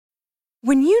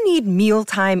When you need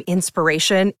mealtime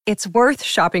inspiration, it's worth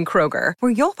shopping Kroger,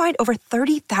 where you'll find over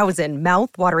 30,000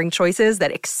 mouth-watering choices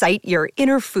that excite your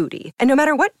inner foodie. And no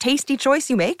matter what tasty choice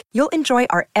you make, you'll enjoy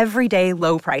our everyday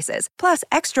low prices, plus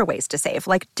extra ways to save,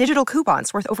 like digital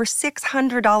coupons worth over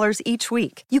 $600 each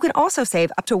week. You can also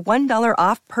save up to $1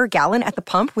 off per gallon at the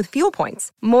pump with fuel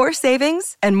points. More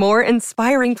savings and more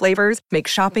inspiring flavors make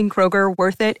shopping Kroger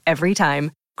worth it every time.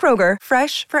 Kroger,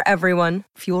 fresh for everyone.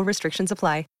 Fuel restrictions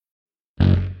apply.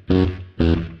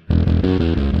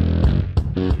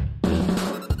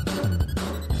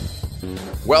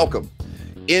 Welcome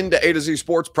into A to Z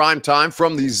Sports Prime Time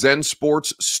from the Zen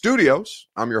Sports Studios.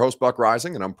 I'm your host, Buck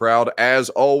Rising, and I'm proud, as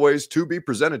always, to be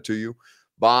presented to you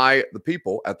by the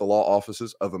people at the law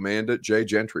offices of Amanda J.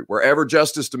 Gentry. Wherever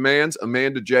justice demands,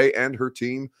 Amanda J. and her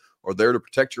team are there to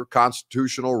protect your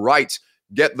constitutional rights.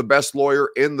 Get the best lawyer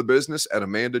in the business at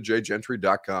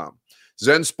amandajgentry.com.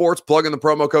 Zen Sports, plug in the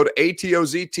promo code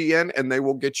ATOZTN, and they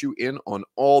will get you in on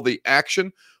all the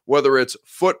action, whether it's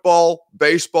football,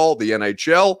 baseball, the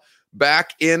NHL,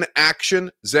 back in action.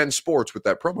 Zen Sports with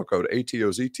that promo code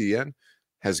ATOZTN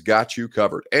has got you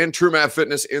covered. And True Math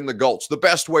Fitness in the Gulch. The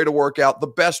best way to work out, the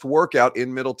best workout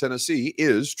in Middle Tennessee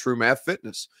is True Math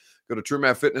Fitness. Go to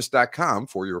truemathfitness.com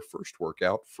for your first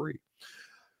workout free.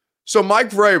 So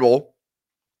Mike Vrabel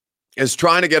is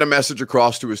trying to get a message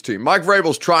across to his team. Mike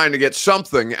Vrabel's trying to get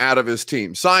something out of his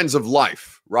team. Signs of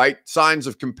life, right? Signs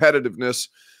of competitiveness.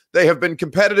 They have been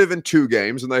competitive in 2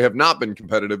 games, and they have not been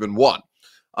competitive in 1.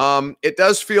 It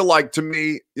does feel like to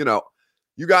me,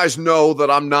 you guys know that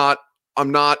I'm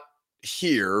not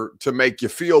here to make you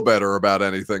feel better about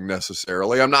anything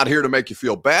necessarily. I'm not here to make you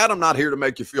feel bad. I'm not here to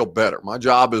make you feel better. My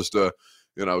job is to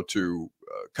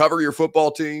cover your football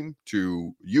team,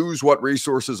 to use what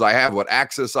resources I have, what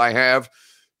access I have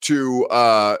to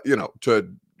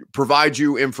provide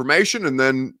you information. And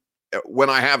then when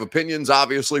I have opinions,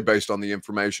 obviously based on the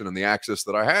information and the access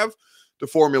that I have, to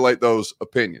formulate those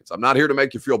opinions. I'm not here to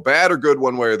make you feel bad or good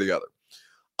one way or the other.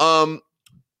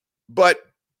 But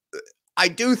I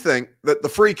do think that the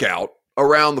freak out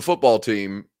around the football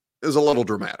team is a little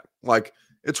dramatic. Like,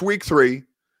 it's week 3.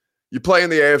 You play in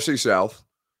the AFC South.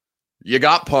 You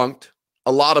got punked.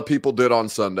 A lot of people did on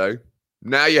Sunday.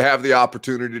 Now you have the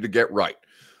opportunity to get right.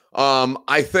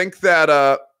 I think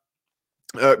that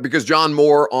because John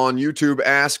Moore on YouTube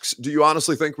asks, do you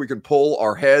honestly think we can pull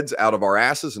our heads out of our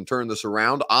asses and turn this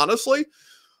around? Honestly,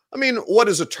 I mean, what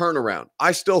is a turnaround?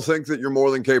 I still think that you're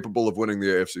more than capable of winning the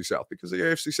AFC South because the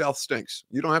AFC South stinks.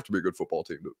 You don't have to be a good football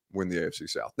team to win the AFC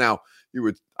South. Now,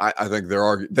 I think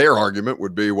their argument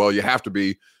would be, well, you have to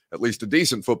be at least a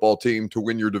decent football team to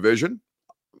win your division.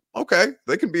 Okay,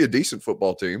 they can be a decent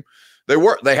football team.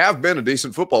 They have been a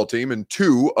decent football team in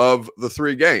 2 of the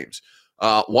 3 games.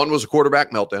 One was a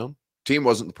quarterback meltdown. Team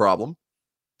wasn't the problem.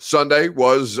 Sunday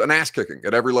was an ass kicking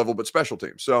at every level but special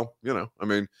teams. So,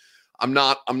 I'm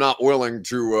not willing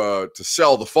to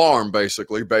sell the farm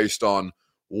basically based on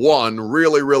one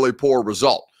really, really poor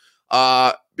result.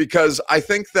 Because I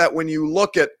think that when you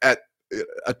look at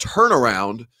a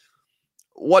turnaround,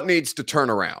 what needs to turn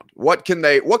around? What can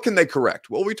they correct?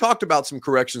 Well, we talked about some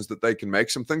corrections that they can make,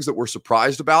 some things that we're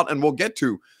surprised about, and we'll get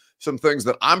to some things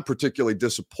that I'm particularly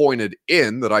disappointed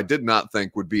in that I did not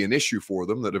think would be an issue for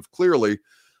them that have clearly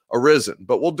arisen.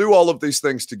 But we'll do all of these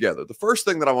things together. The first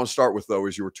thing that I want to start with, though,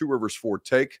 is your Two Rivers Ford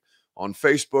take on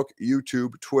Facebook,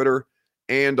 YouTube, Twitter,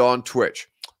 and on Twitch.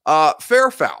 Fair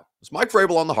or foul? Is Mike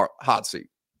Vrabel on the hot seat?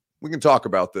 We can talk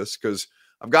about this because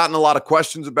I've gotten a lot of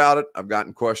questions about it. I've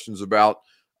gotten questions about,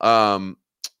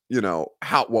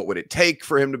 what would it take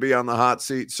for him to be on the hot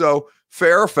seat? So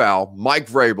fair or foul, Mike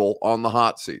Vrabel on the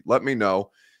hot seat? Let me know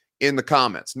in the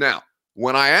comments. Now,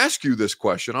 when I ask you this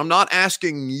question, I'm not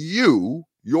asking you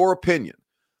your opinion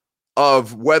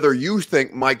of whether you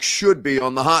think Mike should be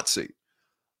on the hot seat.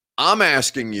 I'm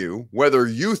asking you whether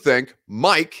you think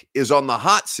Mike is on the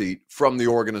hot seat from the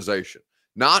organization.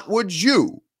 Not would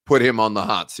you put him on the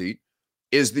hot seat.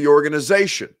 Is the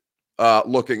organization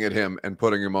looking at him and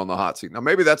putting him on the hot seat? Now,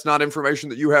 maybe that's not information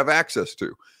that you have access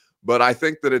to, but I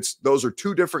think that those are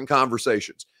 2 different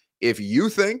conversations. If you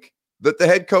think that the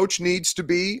head coach needs to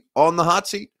be on the hot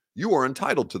seat, you are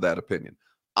entitled to that opinion.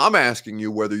 I'm asking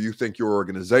you whether you think your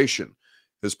organization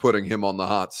is putting him on the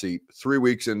hot seat 3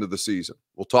 weeks into the season.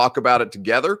 We'll talk about it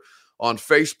together on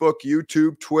Facebook,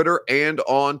 YouTube, Twitter, and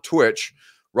on Twitch.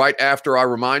 Right after I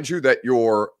remind you that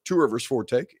your Two Rivers Ford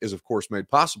take is, of course, made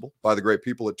possible by the great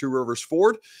people at Two Rivers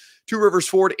Ford. Two Rivers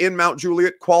Ford in Mount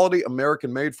Juliet, quality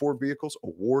American-made Ford vehicles,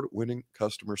 award-winning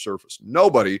customer service.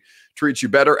 Nobody treats you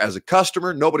better as a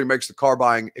customer. Nobody makes the car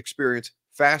buying experience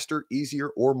faster, easier,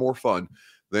 or more fun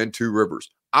than Two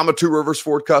Rivers. I'm a Two Rivers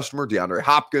Ford customer. DeAndre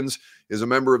Hopkins is a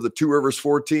member of the Two Rivers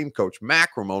Ford team. Coach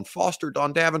Mack, Ramon Foster,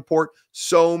 Don Davenport,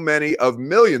 so many of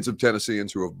millions of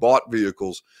Tennesseans who have bought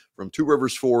vehicles from Two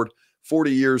Rivers Ford,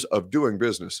 40 years of doing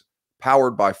business,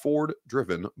 powered by Ford,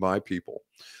 driven by people.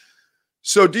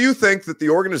 So do you think that the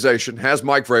organization has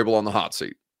Mike Vrabel on the hot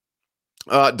seat?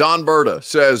 Don Berta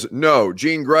says no.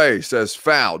 Gene Gray says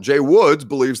foul. Jay Woods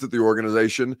believes that the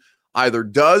organization either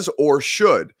does or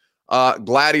should.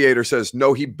 Gladiator says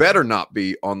no, he better not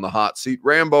be on the hot seat.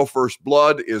 Rambo First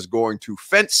Blood is going to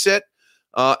fence sit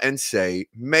and say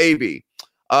maybe.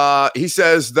 He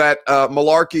says that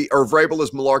Malarkey or Vrabel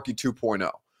is Malarkey 2.0.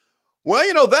 Well,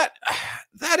 you know,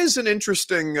 that is an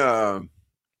interesting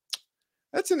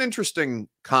that's an interesting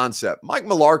concept. Mike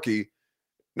Malarkey.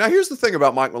 Now, here's the thing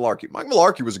about Mike Malarkey. Mike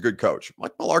Malarkey was a good coach.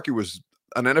 Mike Malarkey was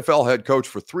an NFL head coach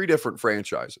for 3 different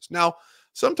franchises. Now,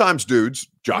 sometimes dudes,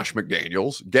 Josh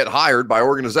McDaniels, get hired by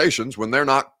organizations when they're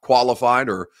not qualified,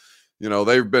 or, you know,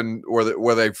 they've been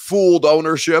where they've fooled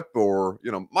ownership, or,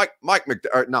 you know,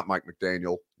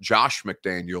 Josh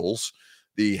McDaniels,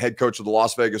 the head coach of the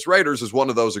Las Vegas Raiders, is one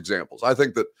of those examples. I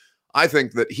think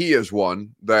that he is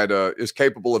one that is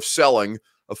capable of selling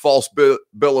a false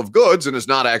bill of goods and is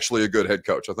not actually a good head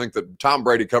coach. I think that Tom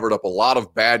Brady covered up a lot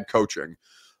of bad coaching,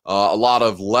 a lot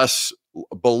of less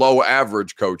below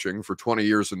average coaching for 20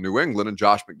 years in New England, and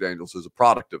Josh McDaniels is a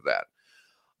product of that.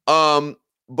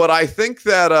 But I think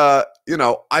that,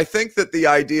 I think that the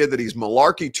idea that he's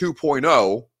Malarkey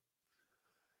 2.0,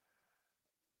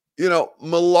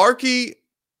 Malarkey,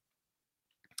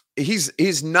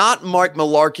 he's not Mike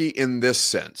Malarkey in this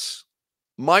sense.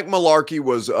 Mike Malarkey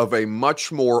was of a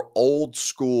much more old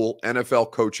school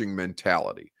NFL coaching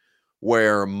mentality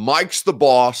where Mike's the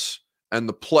boss and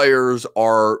the players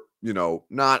are,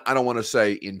 not, I don't want to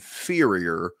say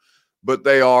inferior, but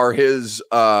they are his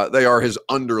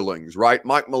underlings, right?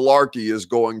 Mike Malarkey is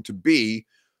going to be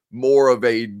more of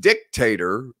a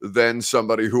dictator than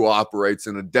somebody who operates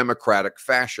in a democratic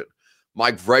fashion.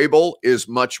 Mike Vrabel is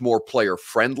much more player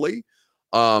friendly.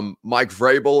 Mike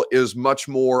Vrabel is much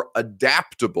more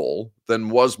adaptable than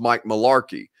was Mike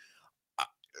Malarkey.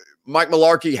 Mike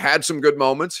Malarkey had some good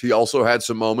moments. He also had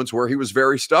some moments where he was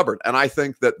very stubborn. And I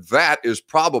think that is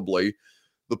probably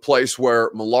the place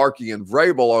where Malarkey and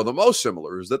Vrabel are the most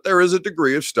similar, is that there is a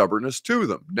degree of stubbornness to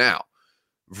them. Now,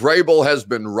 Vrabel has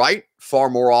been right far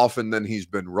more often than he's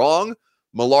been wrong.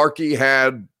 Malarkey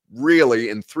had really,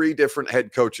 in 3 different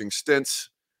head coaching stints,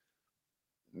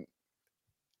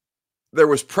 there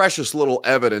was precious little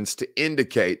evidence to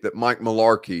indicate that Mike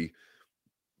Malarkey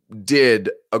did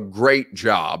a great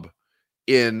job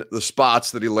in the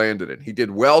spots that he landed in. He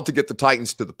did well to get the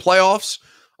Titans to the playoffs.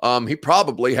 He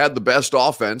probably had the best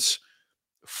offense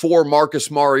for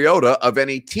Marcus Mariota of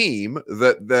any team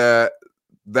that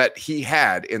he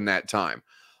had in that time.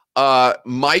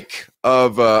 Mike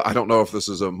of I don't know if this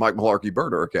is a Mike Malarkey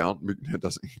burner account. It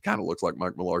doesn't. He kind of looks like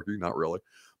Mike Malarkey, not really.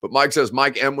 But Mike says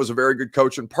Mike M was a very good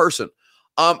coach in person.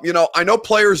 I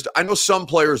know some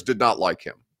players did not like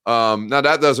him. Now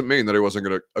that doesn't mean that he wasn't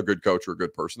a good coach or a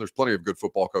good person. There's plenty of good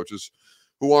football coaches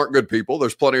who aren't good people.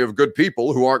 There's plenty of good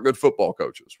people who aren't good football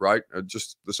coaches, right?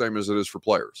 Just the same as it is for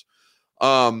players.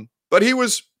 But he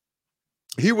was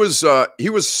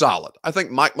solid. I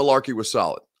think Mike Malarkey was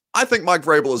solid. I think Mike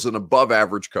Vrabel is an above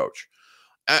average coach.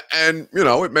 And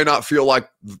it may not feel like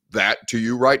that to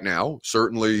you right now.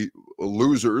 Certainly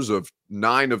losers of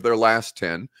 9 of their last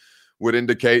 10 would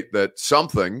indicate that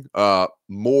something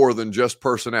more than just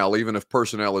personnel, even if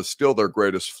personnel is still their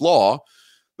greatest flaw,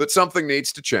 that something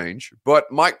needs to change. But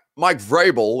Mike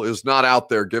Vrabel is not out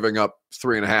there giving up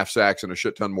 3.5 sacks and a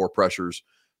shit ton more pressures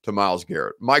to Myles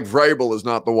Garrett. Mike Vrabel is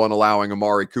not the one allowing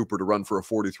Amari Cooper to run for a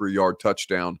 43-yard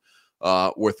touchdown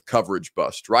with coverage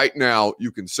bust. Right now,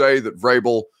 you can say that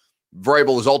Vrabel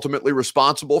is ultimately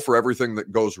responsible for everything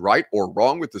that goes right or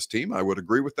wrong with this team. I would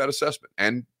agree with that assessment.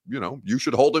 And, you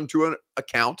should hold him to an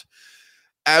account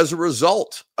as a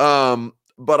result.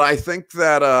 But I think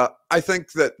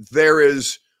that there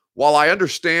is, while I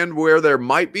understand where there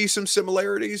might be some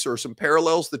similarities or some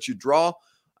parallels that you draw,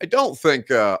 I think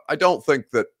that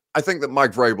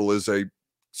Mike Vrabel is a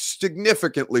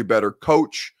significantly better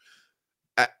coach,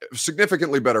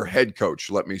 significantly better head coach,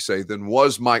 let me say, than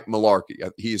was Mike Malarkey.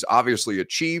 He's obviously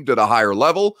achieved at a higher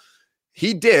level.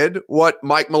 He did what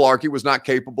Mike Malarkey was not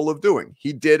capable of doing.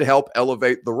 He did help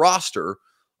elevate the roster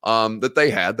that they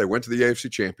had. They went to the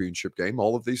AFC Championship game,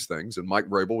 all of these things, and Mike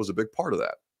Vrabel was a big part of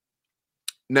that.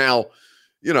 Now,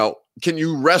 can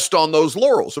you rest on those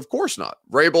laurels? Of course not.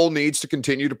 Vrabel needs to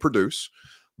continue to produce,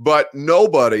 but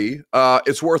nobody,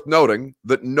 it's worth noting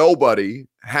that nobody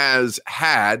has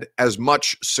had as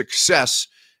much success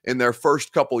in their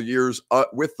first couple years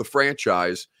with the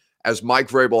franchise as Mike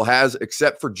Vrabel has,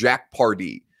 except for Jack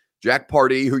Pardee. Jack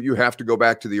Pardee, who you have to go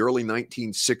back to the early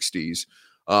 1960s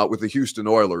with the Houston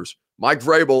Oilers. Mike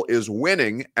Vrabel is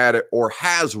winning at it, or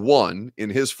has won in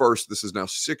his first, this is now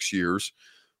 6 years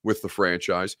with the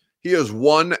franchise. He has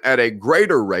won at a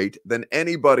greater rate than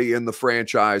anybody in the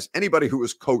franchise, anybody who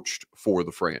has coached for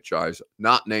the franchise,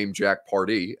 not named Jack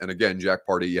Pardee. And again, Jack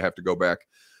Pardee, you have to go back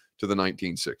to the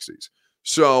 1960s.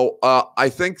 So I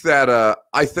think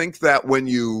that when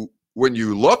you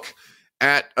look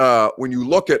at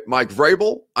Mike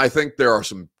Vrabel, I think there are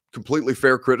some completely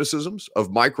fair criticisms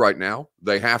of Mike right now.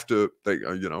 They have to,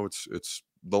 it's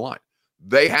the line.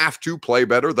 They have to play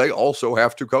better. They also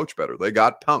have to coach better. They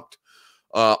got punked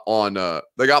on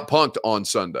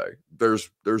Sunday. There's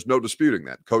no disputing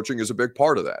that. Coaching is a big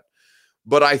part of that.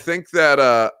 But I think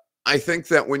that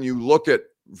when you look at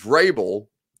Vrabel,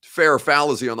 fair or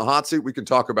foul, is he on the hot seat? We can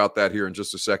talk about that here in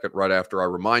just a second, right after I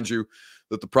remind you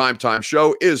that the Primetime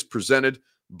Show is presented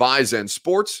by Zen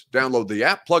Sports. Download the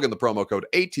app, plug in the promo code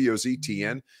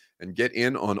ATOZTN, and get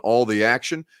in on all the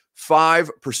action.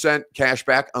 5% cash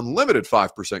back, unlimited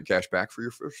 5% cash back for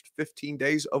your first 15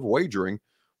 days of wagering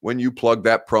when you plug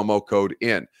that promo code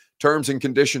in. Terms and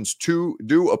conditions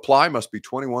do apply. Must be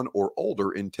 21 or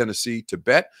older in Tennessee to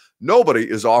bet. Nobody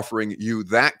is offering you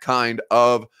that kind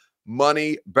of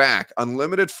money back.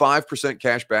 Unlimited 5%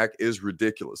 cash back is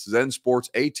ridiculous. Zen Sports,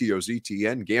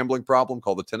 ATOZTN. Gambling problem?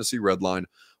 Call the Tennessee Red Line,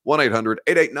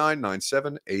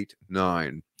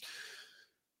 1-800-889-9789.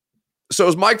 So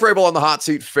is Mike Vrabel on the hot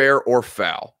seat, fair or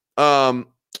foul?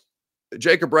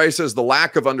 Jacob Ray says the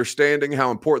lack of understanding how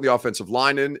important the offensive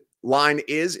line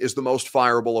is the most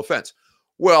fireable offense.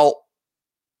 Well,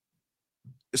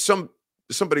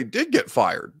 somebody did get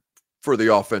fired for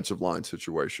the offensive line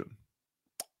situation.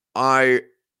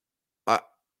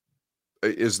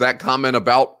 Is that comment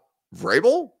about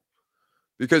Vrabel?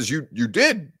 Because you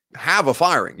did have a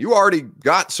firing. You already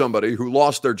got somebody who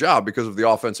lost their job because of the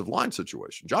offensive line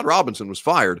situation. John Robinson was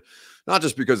fired, not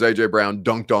just because A.J. Brown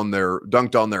dunked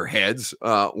on their heads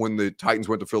when the Titans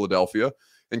went to Philadelphia,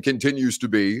 and continues to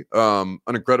be an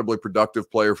incredibly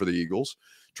productive player for the Eagles.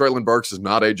 Treylon Burks is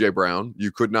not A.J. Brown.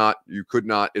 You could not.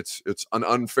 It's an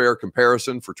unfair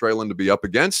comparison for Treylon to be up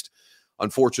against.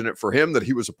 Unfortunate for him that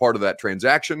he was a part of that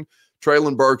transaction.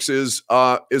 Treylon Burks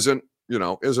isn't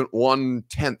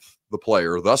 1/10 the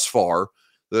player thus far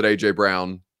that A.J.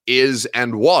 Brown is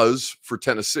and was for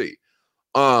Tennessee.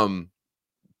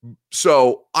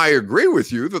 So I agree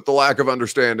with you that the lack of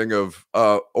understanding of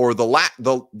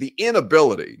the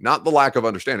inability, not the lack of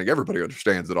understanding. Everybody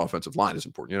understands that offensive line is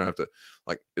important. You don't have to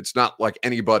it's not like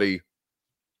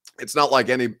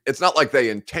they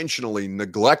intentionally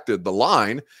neglected the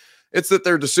line. It's that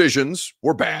their decisions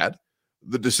were bad.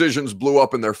 The decisions blew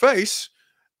up in their face.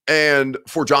 And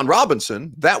for John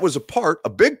Robinson, that was a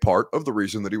big part of the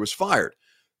reason that he was fired.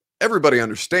 Everybody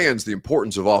understands the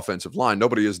importance of offensive line.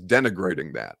 Nobody is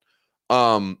denigrating that.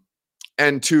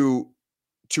 And to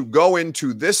go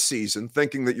into this season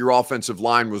thinking that your offensive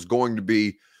line was going to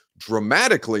be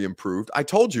dramatically improved, I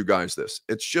told you guys this.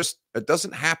 It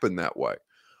doesn't happen that way.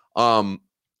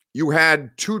 You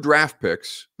had 2 draft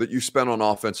picks that you spent on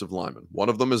offensive linemen. One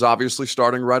of them is obviously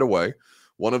starting right away.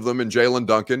 One of them in Jalen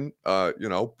Duncan,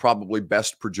 probably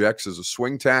best projects as a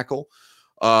swing tackle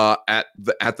at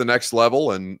the next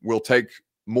level and will take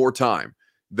more time.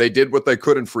 They did what they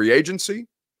could in free agency.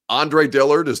 Andre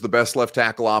Dillard is the best left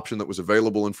tackle option that was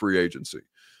available in free agency.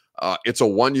 It's a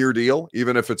 1-year deal,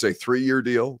 even if it's a 3-year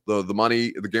deal.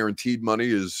 The guaranteed money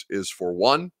is for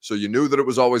 1. So you knew that it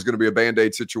was always going to be a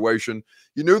Band-Aid situation.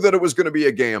 You knew that it was going to be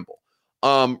a gamble.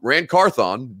 Rand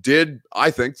Carthon did,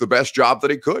 I think, the best job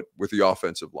that he could with the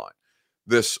offensive line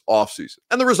this offseason.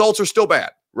 And the results are still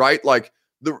bad, right? Like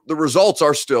the results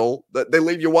are still that they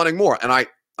leave you wanting more. And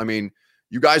I mean,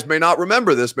 you guys may not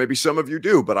remember this, maybe some of you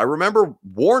do, but I remember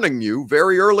warning you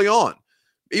very early on,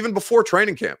 even before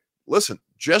training camp. Listen,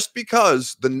 just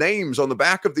because the names on the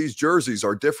back of these jerseys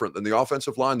are different than the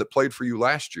offensive line that played for you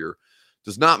last year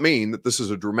does not mean that this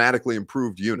is a dramatically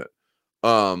improved unit.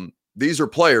 These are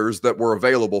players that were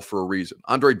available for a reason.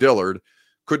 Andre Dillard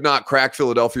could not crack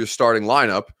Philadelphia's starting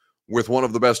lineup with one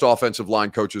of the best offensive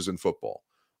line coaches in football.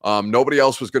 Nobody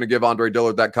else was going to give Andre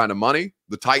Dillard that kind of money.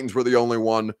 The Titans were the only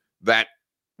one that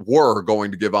were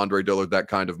going to give Andre Dillard that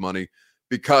kind of money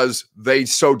because they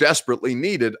so desperately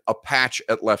needed a patch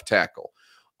at left tackle.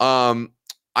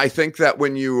 I think that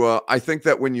when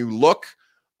you look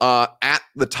at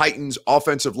the Titans'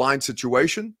 offensive line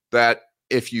situation, that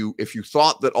if you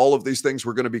thought that all of these things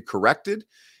were going to be corrected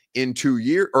in 2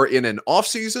 years or in an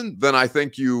offseason, then I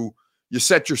think you you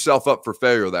set yourself up for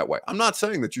failure that way. I'm not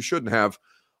saying that you shouldn't have.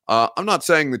 I'm not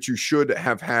saying that you shouldn't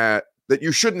have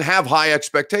high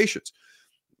expectations.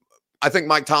 I think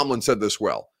Mike Tomlin said this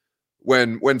well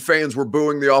when fans were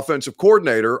booing the offensive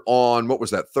coordinator on, what was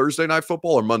that, Thursday Night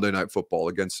Football or Monday Night Football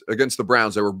against the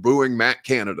Browns. They were booing Matt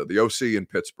Canada, the OC in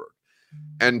Pittsburgh.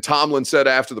 And Tomlin said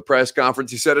after the press conference,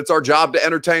 he said, it's our job to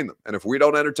entertain them. And if we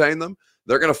don't entertain them,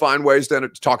 they're going to find ways to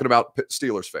talking about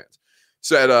Steelers fans.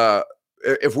 Said,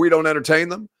 if we don't entertain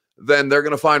them, then they're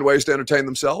going to find ways to entertain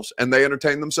themselves, and they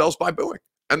entertain themselves by booing.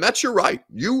 And that's your right.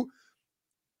 You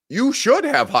should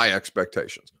have high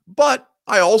expectations. But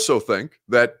I also think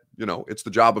that, it's the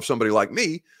job of somebody like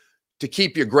me to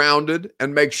keep you grounded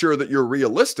and make sure that you're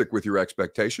realistic with your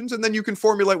expectations, and then you can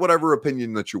formulate whatever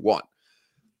opinion that you want.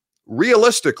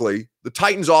 Realistically, the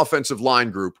Titans offensive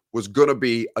line group was going to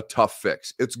be a tough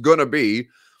fix. It's going to be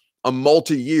a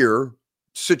multi-year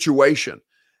situation.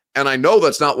 And I know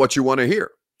that's not what you want to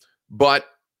hear, but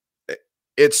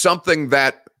it's something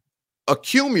that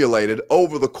accumulated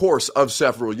over the course of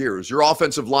several years. Your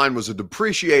offensive line was a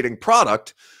depreciating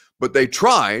product, but they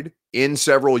tried in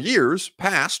several years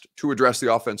past to address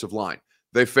the offensive line.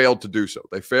 They failed to do so.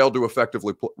 They failed to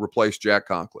effectively replace Jack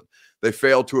Conklin. They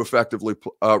failed to effectively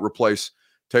replace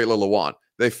Taylor Lewan.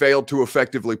 They failed to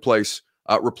effectively replace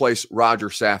Roger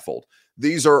Saffold.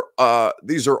 These are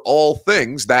all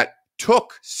things that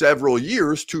took several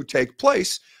years to take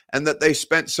place and that they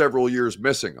spent several years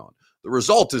missing on. The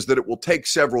result is that it will take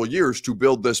several years to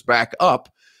build this back up.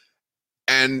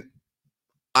 And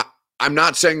I'm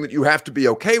not saying that you have to be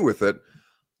okay with it.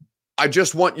 I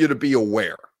just want you to be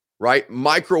aware, right?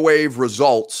 Microwave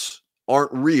results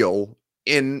aren't real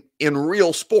in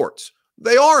real sports.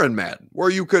 They are in Madden, where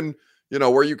you can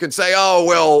say, oh,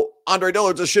 well, Andre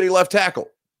Dillard's a shitty left tackle.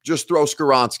 Just throw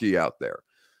Skoronski out there.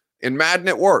 In Madden,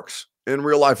 it works. In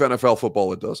real life NFL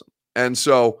football, it doesn't. And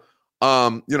so,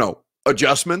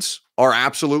 adjustments are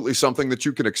absolutely something that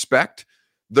you can expect.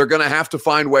 They're going to have to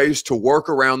find ways to work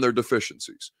around their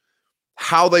deficiencies.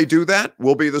 How they do that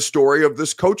will be the story of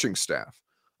this coaching staff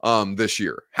this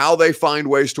year. How they find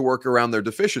ways to work around their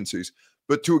deficiencies,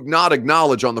 but to not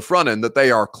acknowledge on the front end that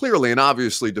they are clearly and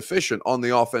obviously deficient on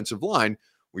the offensive line.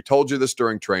 We told you this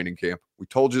during training camp. We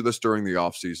told you this during the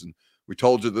offseason. We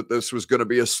told you that this was going to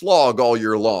be a slog all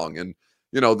year long. And,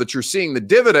 that you're seeing the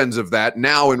dividends of that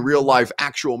now in real life,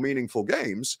 actual meaningful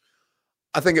games.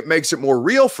 I think it makes it more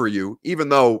real for you, even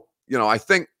though, I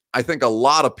think a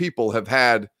lot of people have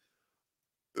had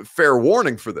fair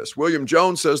warning for this. William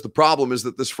Jones says the problem is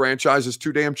that this franchise is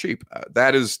too damn cheap.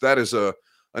 That is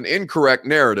an incorrect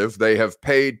narrative. They have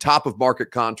paid top of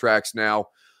market contracts now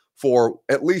for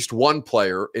at least one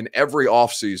player in every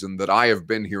offseason that I have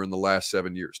been here in the last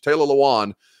 7 years. Taylor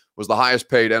Lewan was the highest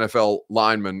paid NFL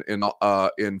lineman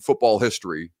in football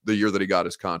history the year that he got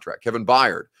his contract. Kevin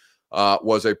Byard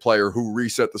was a player who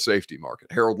reset the safety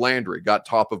market. Harold Landry got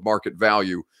top of market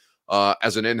value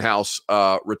as an in-house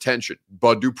retention.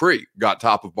 Bud Dupree got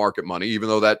top of market money, even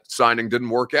though that signing didn't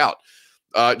work out.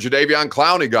 Jadeveon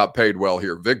Clowney got paid well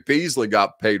here. Vic Beasley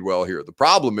got paid well here. The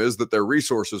problem is that their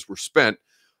resources were spent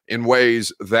in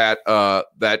ways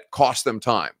that cost them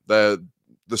time. The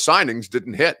signings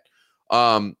didn't hit.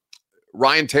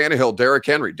 Ryan Tannehill, Derrick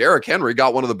Henry. Derrick Henry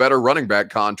got one of the better running back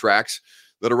contracts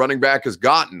that a running back has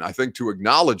gotten. I think to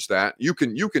acknowledge that, you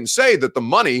can say that the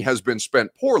money has been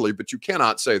spent poorly, but you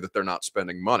cannot say that they're not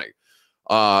spending money.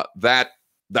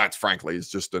 That frankly is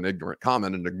just an ignorant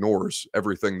comment and ignores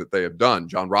everything that they have done.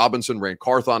 John Robinson, Rand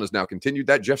Carthon has now continued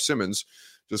that. Jeff Simmons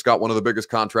just got one of the biggest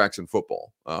contracts in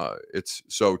football. It's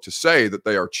so to say that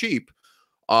they are cheap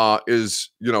is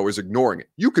ignoring it.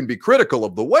 You can be critical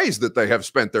of the ways that they have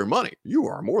spent their money. You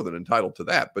are more than entitled to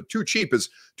that. But too cheap is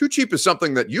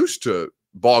something that used to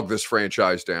bog this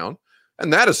franchise down,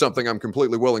 and that is something I'm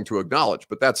completely willing to acknowledge.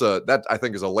 But that I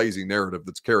think is a lazy narrative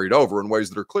that's carried over in ways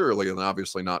that are clearly and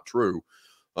obviously not true.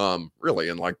 Really,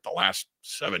 in like the last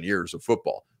 7 years of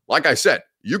football. Like I said,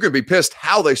 you can be pissed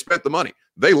how they spent the money.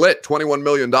 They lit $21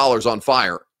 million on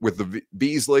fire with the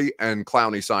Beasley and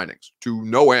Clowney signings to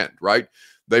no end, right?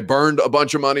 They burned a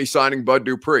bunch of money signing Bud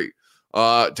Dupree.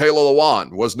 Taylor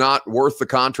Lewan was not worth the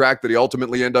contract that he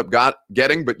ultimately ended up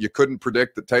getting, but you couldn't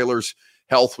predict that Taylor's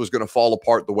health was going to fall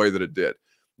apart the way that it did.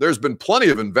 There's been plenty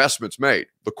of investments made.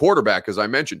 The quarterback, as I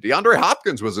mentioned, DeAndre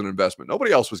Hopkins was an investment.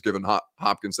 Nobody else was giving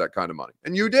Hopkins that kind of money,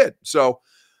 and you did. So,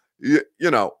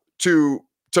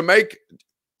 to make,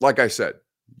 like I said,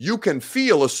 you can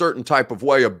feel a certain type of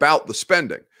way about the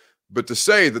spending, but to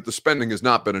say that the spending has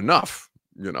not been enough,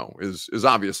 is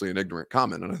obviously an ignorant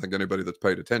comment. And I think anybody that's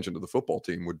paid attention to the football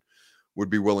team would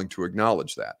be willing to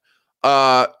acknowledge that.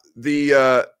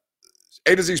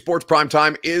 A to Z Sports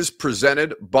Primetime is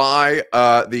presented by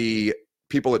the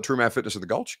people at True Math Fitness of the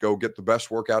Gulch. Go get the best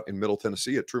workout in Middle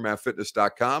Tennessee at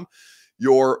truemathfitness.com.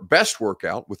 Your best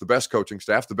workout with the best coaching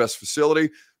staff, the best facility.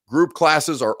 Group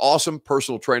classes are awesome.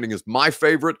 Personal training is my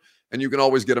favorite. And you can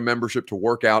always get a membership to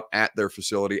work out at their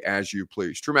facility as you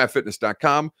please.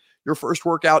 truemathfitness.com. Your first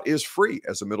workout is free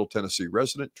as a Middle Tennessee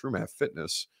resident. True Math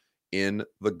Fitness in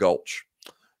the Gulch.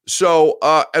 So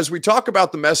as we talk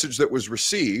about the message that was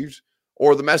received,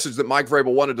 or the message that Mike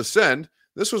Vrabel wanted to send,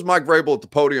 this was Mike Vrabel at the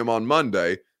podium on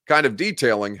Monday, kind of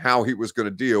detailing how he was going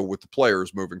to deal with the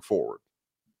players moving forward.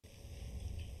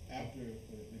 After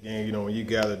the game, when you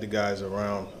gathered the guys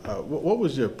around, what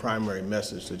was your primary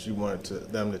message that you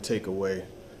wanted them to take away?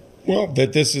 Well,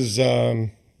 that this is,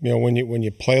 when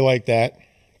you play like that,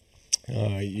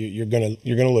 you're gonna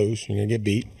lose. You're gonna get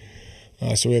beat.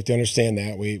 So we have to understand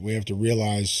that. We have to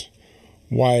realize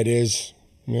why it is,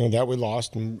 that we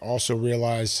lost, and also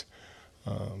realize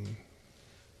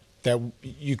that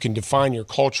you can define your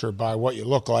culture by what you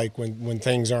look like when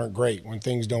things aren't great, when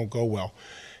things don't go well.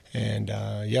 And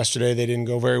yesterday they didn't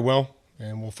go very well,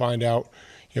 and we'll find out,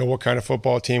 what kind of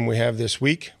football team we have this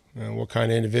week, what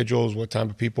kind of individuals, what type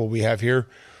of people we have here,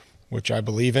 which I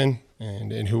believe in,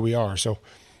 and who we are. So,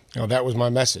 that was my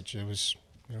message. It was,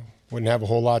 wouldn't have a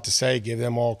whole lot to say, give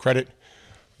them all credit,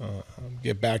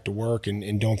 get back to work,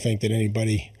 and don't think that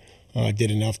anybody did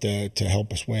enough to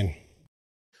help us win.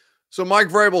 So Mike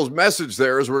Vrabel's message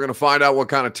there is we're going to find out what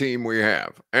kind of team we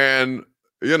have. And,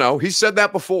 he said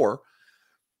that before.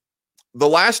 The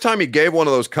last time he gave one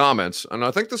of those comments, and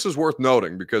I think this is worth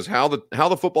noting because how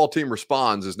the football team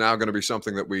responds is now going to be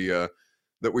something that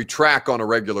we track on a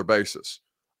regular basis.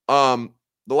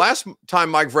 The last time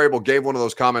Mike Vrabel gave one of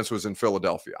those comments was in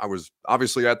Philadelphia. I was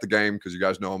obviously at the game because you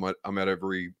guys know I'm at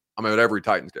every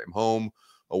Titans game, home,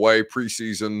 away,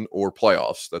 preseason, or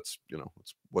playoffs. That's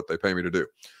that's what they pay me to do.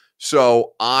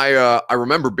 So I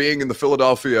remember being in the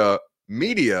Philadelphia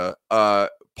media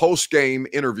post-game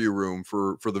interview room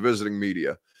for the visiting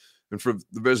media and for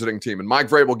the visiting team, and Mike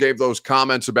Vrabel gave those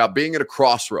comments about being at a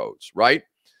crossroads. Right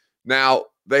now,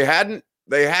 they hadn't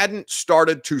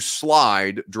started to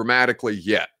slide dramatically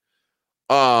yet.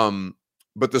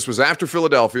 But this was after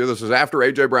Philadelphia. This was after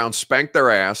A.J. Brown spanked their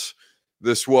ass.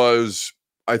 This was,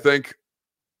 I think,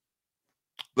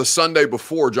 the Sunday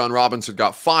before John Robinson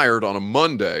got fired on a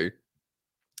Monday.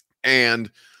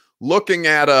 And looking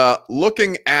at how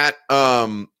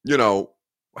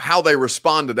they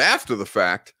responded after the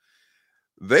fact,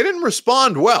 they didn't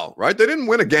respond well, right? They didn't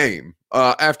win a game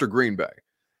after Green Bay.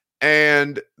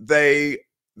 And they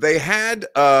had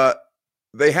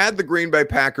the Green Bay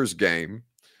Packers game.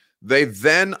 They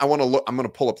then I'm going to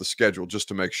pull up the schedule just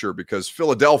to make sure, because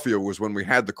Philadelphia was when we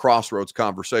had the crossroads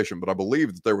conversation, but I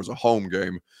believe that there was a home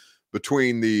game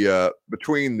between the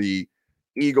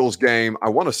Eagles game. I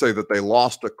want to say that they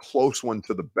lost a close one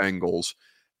to the Bengals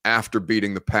after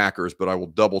beating the Packers, but I will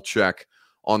double check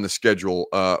on the schedule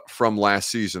from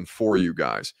last season for you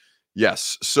guys.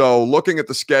 Yes. So looking at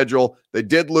the schedule, they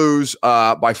did lose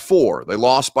by 4. They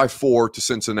lost by 4 to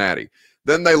Cincinnati.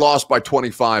 Then they lost by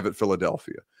 25 at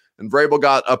Philadelphia. And Vrabel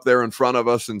got up there in front of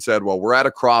us and said, well, we're at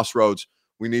a crossroads.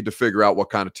 We need to figure out what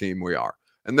kind of team we are.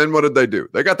 And then what did they do?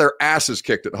 They got their asses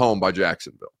kicked at home by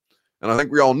Jacksonville. And I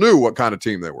think we all knew what kind of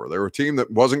team they were. They were a team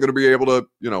that wasn't going to be able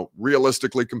to,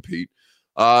 realistically compete.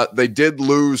 They did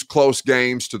lose close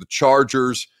games to the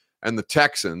Chargers and the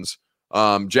Texans.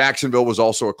 Jacksonville was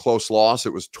also a close loss.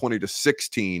 It was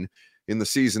 20-16 in the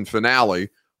season finale.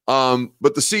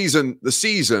 But the season,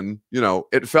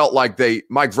 it felt like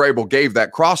Mike Vrabel gave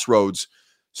that crossroads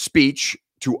speech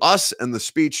to us and the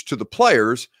speech to the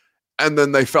players, and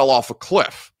then they fell off a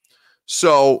cliff.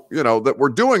 So, that we're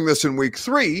doing this in week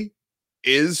 3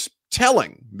 is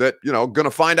telling that, going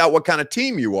to find out what kind of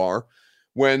team you are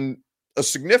when a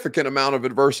significant amount of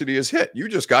adversity is hit. You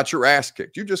just got your ass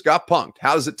kicked. You just got punked.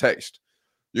 How does it taste?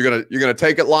 You're gonna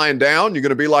take it lying down. You're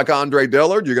gonna be like Andre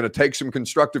Dillard. You're gonna take some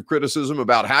constructive criticism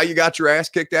about how you got your ass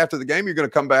kicked after the game. You're gonna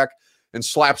come back and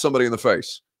slap somebody in the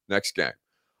face next game.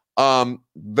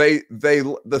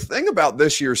 The thing about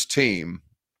this year's team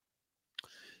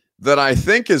that I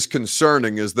think is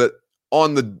concerning is that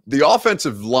on the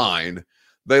offensive line,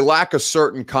 they lack a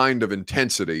certain kind of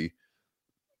intensity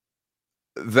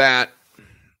that,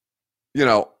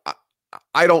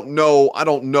 I don't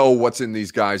know what's in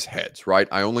these guys' heads, right?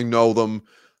 I only know them.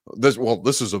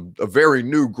 This is a very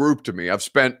new group to me. I've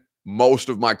spent most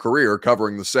of my career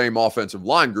covering the same offensive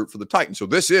line group for the Titans. So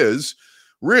this is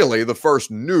really the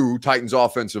first new Titans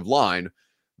offensive line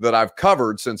that I've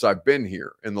covered since I've been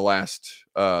here in the last,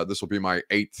 this will be my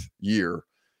 8th year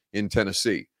in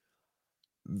Tennessee.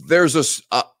 there's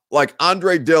like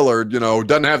Andre Dillard,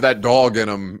 doesn't have that dog in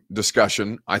him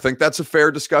discussion. I think that's a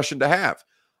fair discussion to have.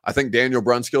 I think Daniel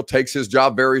Brunskill takes his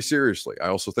job very seriously. I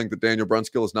also think that Daniel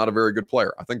Brunskill is not a very good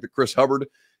player. I think that Chris Hubbard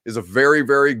is a very,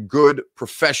 very good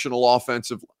professional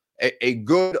offensive, a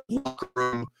good locker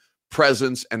room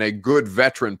presence and a good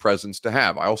veteran presence to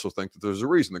have. I also think that there's a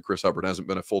reason that Chris Hubbard hasn't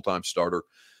been a full-time starter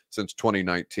since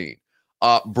 2019.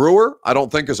 Brewer, I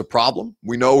don't think is a problem.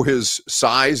 We know his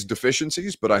size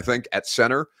deficiencies, but I think at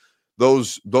center,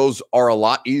 those are a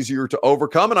lot easier to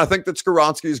overcome. And I think that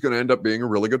Skoronski is going to end up being a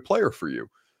really good player for you.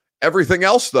 Everything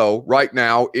else, though, right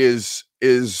now is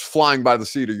flying by the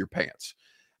seat of your pants.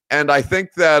 And I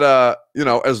think that,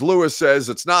 as Lewis says,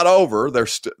 it's not over.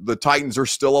 The Titans are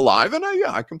still alive. And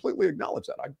I completely acknowledge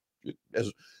that.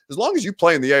 As long as you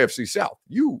play in the AFC South,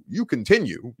 you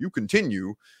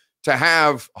continue to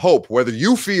have hope. Whether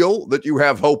you feel that you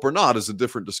have hope or not is a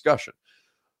different discussion.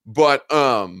 But,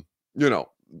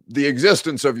 the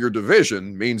existence of your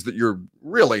division means that you're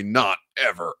really not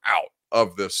ever out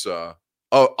of this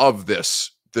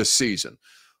this season.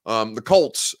 The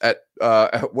Colts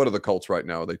what are the Colts right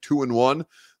now? Are they 2-1?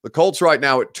 The Colts right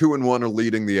now at 2-1 are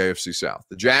leading the AFC South.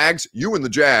 The Jags, you and the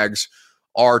Jags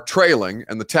are trailing,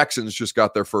 and the Texans just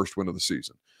got their first win of the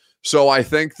season. So I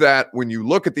think that when you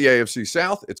look at the AFC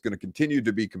South, it's going to continue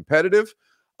to be competitive.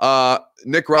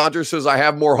 Nick Rogers says, I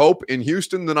have more hope in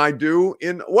Houston than I do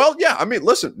in, well, yeah, I mean,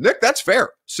 listen, Nick, that's fair.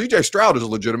 CJ Stroud is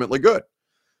legitimately good.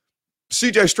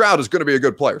 CJ Stroud is going to be a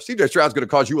good player. CJ Stroud is going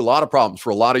to cause you a lot of problems for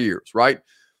a lot of years, right?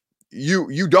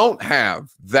 You don't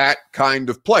have that kind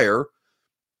of player.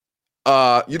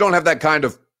 You don't have that kind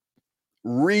of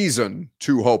reason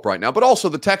to hope right now. But also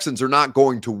the Texans are not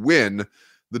going to win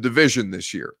the division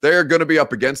this year. They're going to be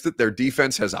up against it. Their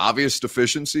defense has obvious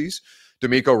deficiencies.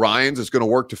 DeMeco Ryans is going to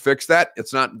work to fix that.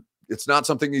 It's not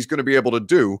something he's going to be able to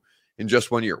do in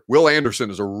just 1 year. Will Anderson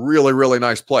is a really, really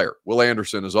nice player. Will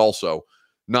Anderson is also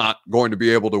not going to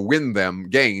be able to win them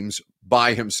games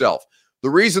by himself. The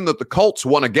reason that the Colts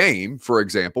won a game, for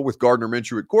example, with Gardner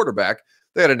Minshew at quarterback,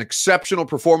 they had an exceptional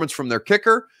performance from their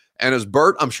kicker. And as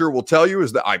Bert, I'm sure, will tell you,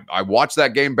 is that I watched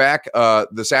that game back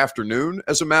this afternoon,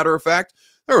 as a matter of fact.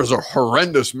 There was a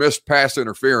horrendous missed pass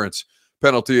interference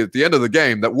penalty at the end of the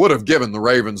game that would have given the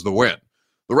Ravens the win.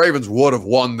 The Ravens would have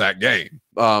won that game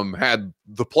had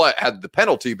the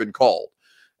penalty been called.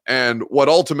 And what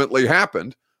ultimately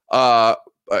happened,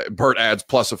 Bert adds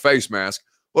plus a face mask.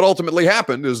 What ultimately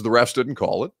happened is the refs didn't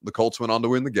call it. The Colts went on to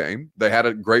win the game. They had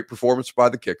a great performance by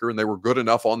the kicker, and they were good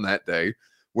enough on that day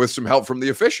with some help from the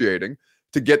officiating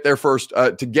to get their first,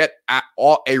 a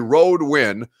road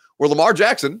win where Lamar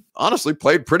Jackson honestly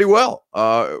played pretty well.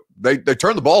 They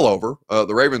turned the ball over.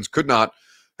 The Ravens could not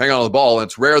hang on to the ball. And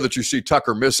it's rare that you see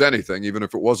Tucker miss anything, even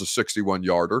if it was a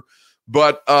 61-yarder.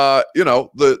 But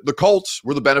the Colts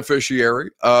were the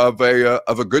beneficiary of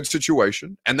a good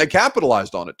situation, and they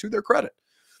capitalized on it to their credit.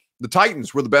 The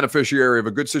Titans were the beneficiary of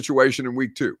a good situation in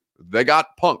week 2. They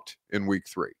got punked in week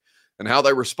 3, and how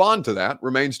they respond to that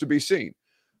remains to be seen.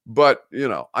 But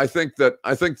I think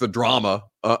the drama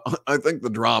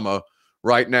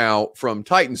right now from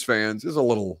Titans fans is a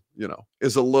little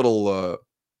it's a little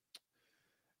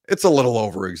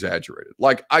over exaggerated.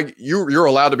 Like you're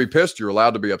allowed to be pissed, you're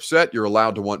allowed to be upset, you're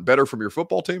allowed to want better from your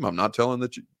football team. I'm not telling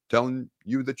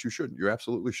you that you shouldn't. You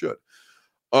absolutely should.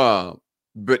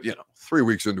 But 3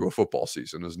 weeks into a football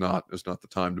season is not the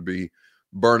time to be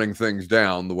burning things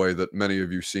down the way that many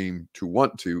of you seem to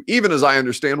want to, even as I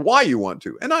understand why you want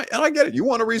to. And I get it. You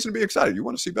want a reason to be excited. You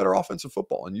want to see better offensive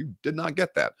football, and you did not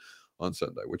get that on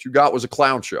Sunday. What you got was a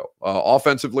clown show,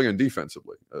 offensively and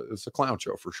defensively. It's a clown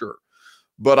show for sure.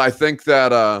 But I think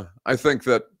that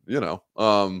you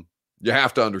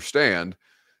have to understand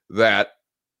that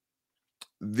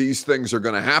these things are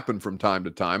going to happen from time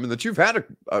to time, and that you've had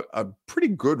a pretty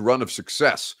good run of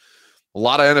success. A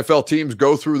lot of NFL teams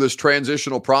go through this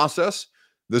transitional process.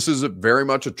 This is very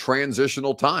much a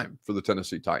transitional time for the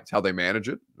Tennessee Titans. How they manage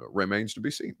it remains to be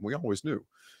seen. We always knew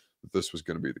that this was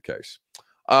going to be the case.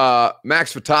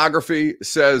 Max Photography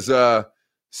says,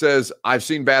 I've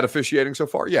seen bad officiating so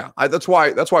far. Yeah, that's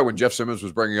why when Jeff Simmons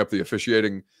was bringing up the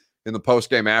officiating in the post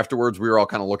game afterwards, we were all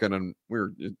kind of looking, and we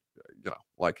were,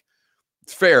 like,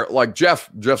 it's fair. Like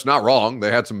Jeff's not wrong.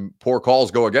 They had some poor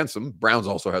calls go against them. Browns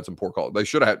also had some poor calls. They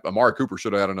should have had Amari Cooper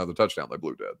should have had another touchdown. They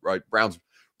blew dead, right? Browns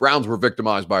were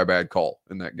victimized by a bad call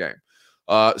in that game.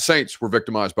 Saints were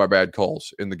victimized by bad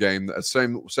calls in the game. The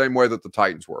same way that the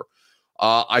Titans were.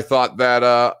 I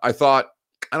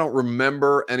don't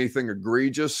remember anything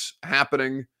egregious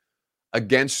happening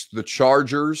against the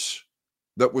Chargers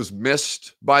that was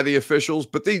missed by the officials,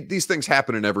 but these things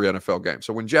happen in every NFL game.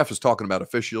 So when Jeff is talking about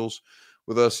officials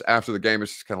with us after the game,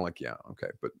 it's just kind of like, yeah, okay,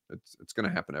 but it's going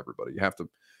to happen to everybody. You have to,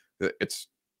 it's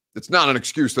not an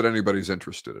excuse that anybody's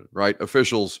interested in, right?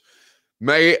 Officials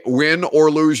may win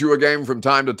or lose you a game from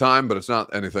time to time, but it's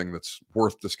not anything that's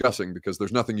worth discussing because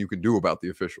there's nothing you can do about the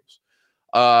officials.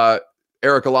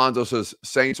 Eric Alonso says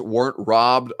Saints weren't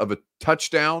robbed of a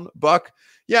touchdown, Buck.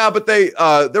 Yeah, but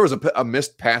there was a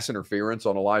missed pass interference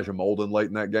on Elijah Molden late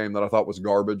in that game that I thought was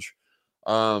garbage.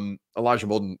 Elijah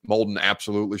Molden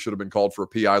absolutely should have been called for a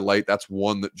PI late. That's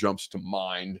one that jumps to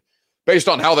mind based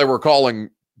on how they were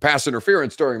calling pass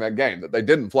interference during that game. That they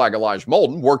didn't flag Elijah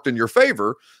Molden worked in your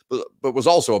favor, but was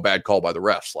also a bad call by the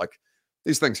refs. Like,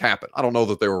 these things happen. I don't know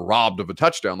that they were robbed of a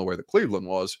touchdown the way that Cleveland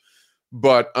was.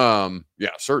 But, yeah,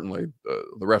 certainly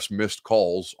the refs missed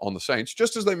calls on the Saints,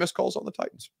 just as they missed calls on the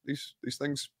Titans. These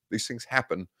things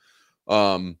happen,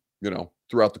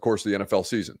 throughout the course of the NFL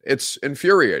season. It's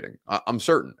infuriating, I'm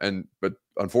certain. But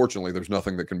unfortunately, there's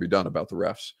nothing that can be done about the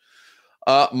refs.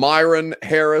 Myron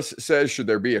Harris says, should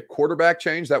there be a quarterback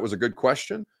change? That was a good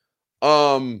question.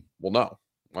 Well, no.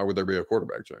 Why would there be a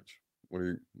quarterback change?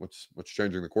 What's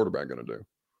changing the quarterback going to do?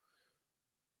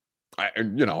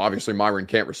 Obviously Myron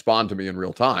can't respond to me in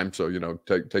real time. So,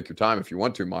 take your time if you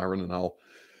want to, Myron, and I'll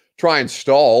try and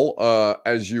stall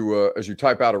as you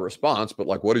type out a response. But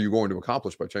what are you going to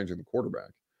accomplish by changing the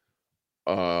quarterback?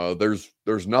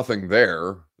 There's nothing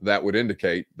there that would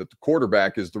indicate that the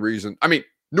quarterback is the reason. I mean,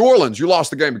 New Orleans, you lost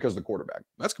the game because of the quarterback.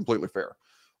 That's completely fair.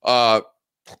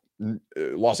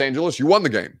 Los Angeles, you won the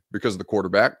game because of the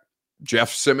quarterback.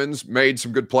 Jeff Simmons made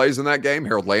some good plays in that game.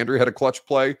 Harold Landry had a clutch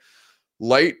play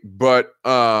late, but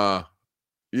I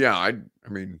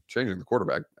mean, changing the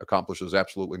quarterback accomplishes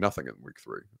absolutely nothing in week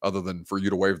 3 other than for you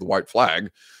to wave the white flag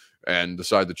and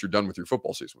decide that you're done with your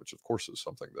football season, which of course is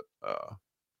something that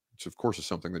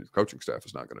your coaching staff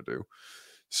is not going to do.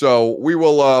 So we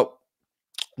will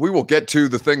get to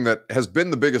the thing that has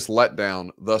been the biggest letdown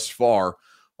thus far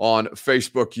on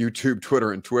Facebook, YouTube,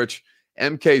 Twitter, and Twitch.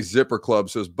 MK Zipper Club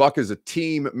says Buck is a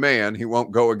team man. He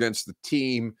won't go against the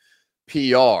team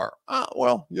PR.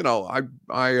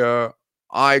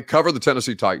 I cover the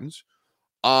Tennessee Titans.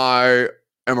 I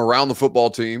am around the football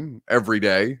team every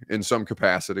day in some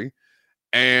capacity,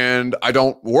 and I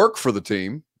don't work for the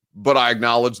team, but I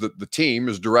acknowledge that the team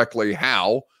is directly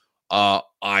how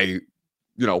I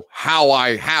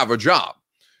have a job.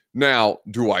 Now,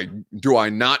 do I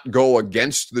not go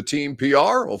against the team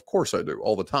PR? Of course I do,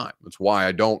 all the time. That's why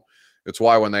I don't. It's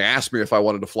why when they asked me if I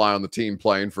wanted to fly on the team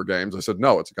plane for games, I said,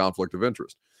 no, it's a conflict of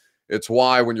interest. It's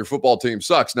why when your football team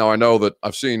sucks. Now, I know that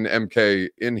I've seen MK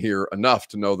in here enough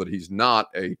to know that he's not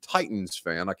a Titans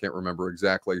fan. I can't remember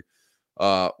exactly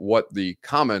what the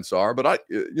comments are, but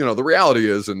the reality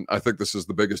is, and I think this is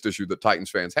the biggest issue that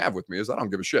Titans fans have with me, is I don't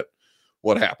give a shit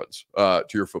what happens to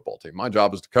your football team. My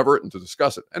job is to cover it and to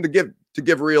discuss it and to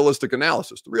give realistic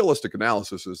analysis. The realistic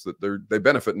analysis is that they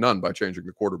benefit none by changing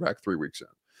the quarterback 3 weeks in.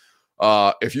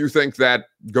 If you think that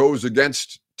goes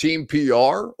against team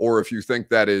PR, or if you think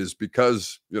that is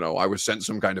because, I was sent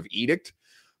some kind of edict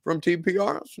from team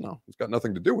PR, no, it's got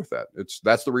nothing to do with that.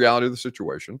 That's the reality of the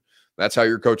situation. That's how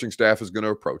your coaching staff is going to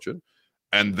approach it.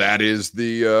 And that is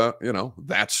that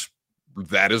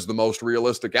is the most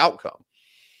realistic outcome.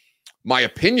 My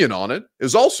opinion on it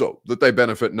is also that they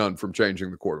benefit none from changing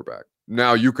the quarterback.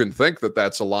 Now, you can think that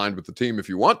that's aligned with the team if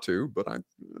you want to, but I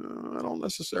don't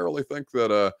necessarily think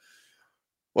that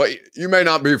you may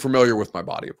not be familiar with my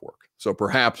body of work. So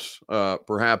perhaps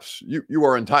you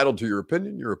are entitled to your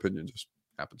opinion. Your opinion just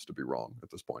happens to be wrong at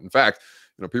this point. In fact,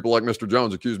 people like Mr.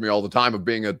 Jones accuse me all the time of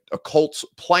being a Colts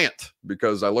plant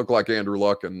because I look like Andrew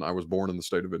Luck and I was born in the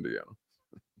state of Indiana.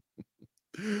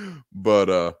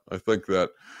 But I think that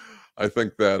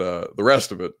the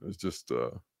rest of it is just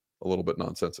a little bit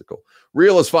nonsensical.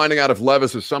 Real is finding out if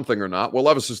Levis is something or not. Well,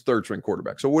 Levis is third string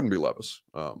quarterback, so it wouldn't be Levis.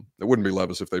 It wouldn't be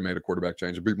Levis if they made a quarterback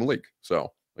change. It'd be Malik.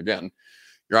 So again,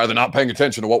 you're either not paying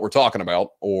attention to what we're talking about,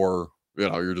 or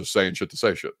you're just saying shit to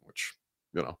say shit, which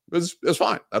is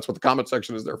fine. That's what the comment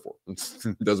section is there for.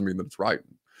 It doesn't mean that it's right.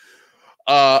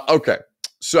 Okay,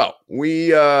 so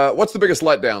what's the biggest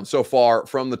letdown so far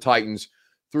from the Titans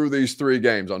through these 3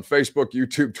 games on Facebook,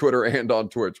 YouTube, Twitter, and on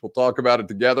Twitch? We'll talk about it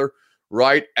together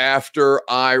right after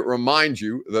I remind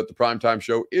you that the Primetime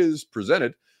Show is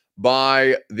presented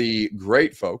by the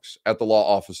great folks at the law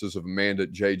offices of Amanda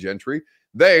J. Gentry.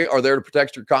 They are there to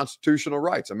protect your constitutional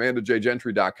rights.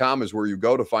 AmandaJGentry.com is where you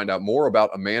go to find out more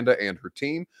about Amanda and her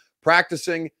team,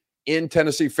 practicing in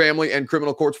Tennessee family and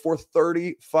criminal courts for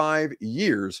 35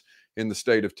 years. in the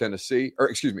state of Tennessee, or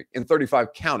excuse me, in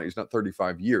 35 counties, not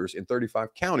 35 years, in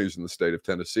 35 counties in the state of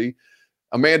Tennessee.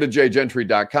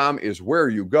 AmandaJGentry.com is where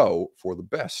you go for the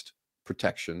best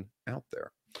protection out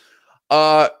there.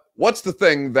 What's the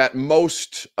thing that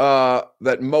most underwhelmed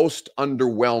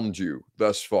you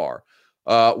thus far?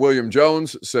 William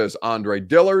Jones says Andre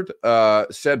Dillard.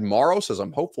 Said Morrow says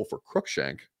I'm hopeful for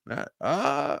Crookshank.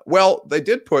 Well, they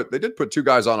did put two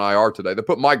guys on IR today. They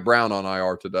put Mike Brown on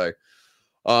IR today.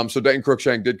 So Dane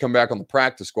Crookshank did come back on the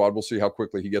practice squad. We'll see how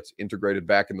quickly he gets integrated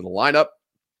back into the lineup.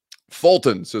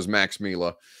 Fulton, says Max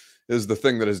Mila, is the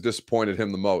thing that has disappointed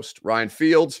him the most. Ryan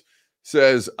Fields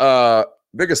says,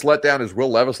 biggest letdown is Will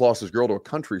Levis lost his girl to a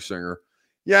country singer.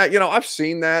 Yeah, I've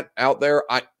seen that out there.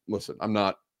 Listen, I'm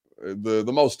not the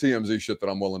most TMZ shit that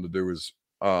I'm willing to do is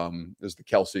the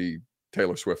Kelsey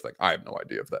Taylor Swift thing. I have no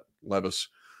idea if that Levis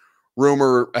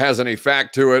rumor has any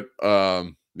fact to it.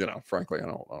 Frankly, I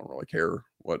don't really care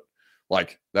what,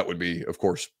 that would be, of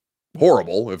course,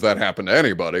 horrible if that happened to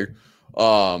anybody.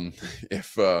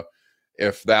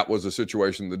 If that was a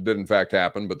situation that did in fact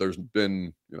happen, but there's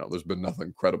been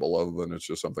nothing credible other than it's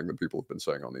just something that people have been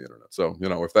saying on the internet. So,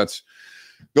 if that's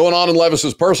going on in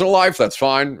Levis's personal life, that's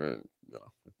fine.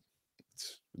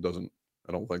 I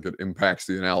don't think it impacts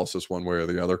the analysis one way or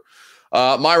the other.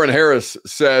 Myron Harris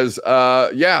says,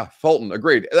 yeah, Fulton,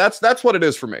 agreed. That's what it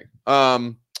is for me.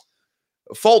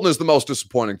 Fulton is the most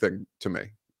disappointing thing to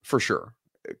me, for sure.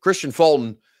 Christian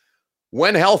Fulton,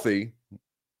 when healthy,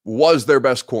 was their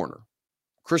best corner.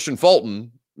 Christian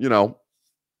Fulton,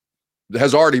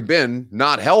 has already been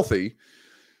not healthy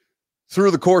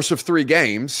through the course of 3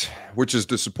 games, which is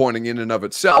disappointing in and of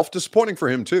itself. Disappointing for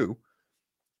him too.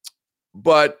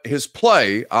 But his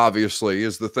play, obviously,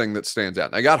 is the thing that stands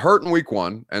out. And he got hurt in week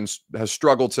 1 and has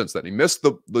struggled since then. He missed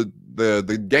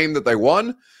the game that they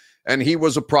won, and he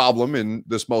was a problem in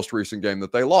this most recent game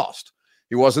that they lost.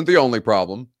 He wasn't the only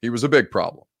problem. He was a big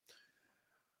problem.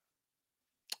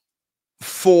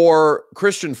 For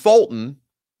Christian Fulton,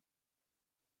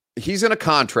 he's in a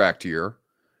contract year,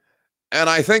 and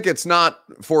I think it's not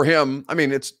for him. I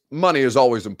mean, money is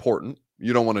always important.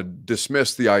 You don't want to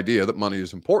dismiss the idea that money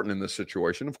is important in this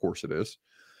situation. Of course it is.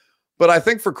 But I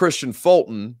think for Christian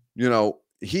Fulton,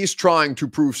 he's trying to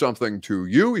prove something to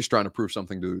you. He's trying to prove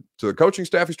something to the coaching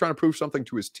staff. He's trying to prove something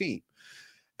to his team.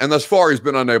 And thus far, he's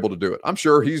been unable to do it. I'm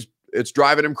sure it's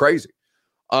driving him crazy.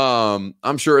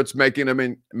 I'm sure it's making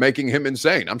him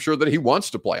insane. I'm sure that he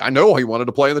wants to play. I know he wanted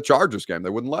to play in the Chargers game.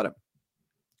 They wouldn't let him.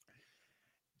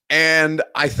 And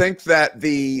I think that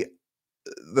the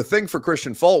thing for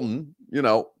Christian Fulton,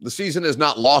 the season is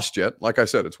not lost yet. Like I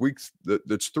said,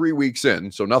 it's 3 weeks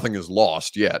in, so nothing is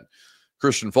lost yet.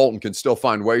 Christian Fulton can still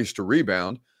find ways to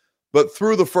rebound. But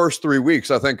through the first 3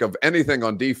 weeks, I think of anything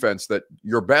on defense that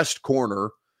your best corner,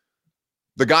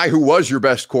 the guy who was your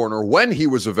best corner when he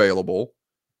was available,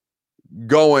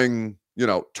 going,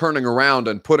 turning around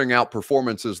and putting out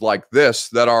performances like this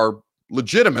that are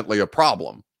legitimately a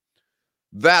problem.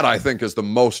 That, I think, is the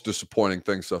most disappointing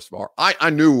thing thus far. I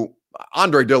knew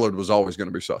Andre Dillard was always going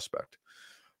to be suspect.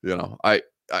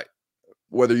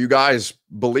 Whether you guys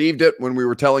believed it when we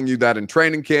were telling you that in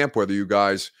training camp, whether you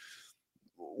guys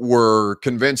were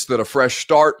convinced that a fresh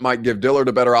start might give Dillard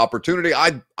a better opportunity,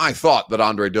 I thought that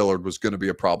Andre Dillard was going to be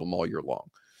a problem all year long.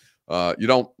 You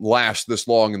don't last this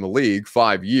long in the league,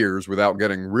 5 years, without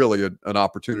getting really an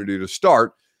opportunity to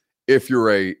start if you're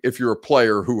a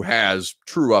player who has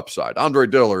true upside. Andre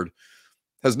Dillard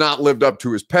has not lived up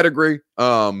to his pedigree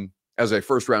as a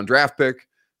first-round draft pick.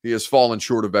 He has fallen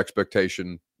short of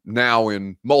expectation now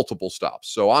in multiple stops.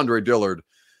 So Andre Dillard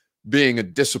being a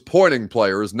disappointing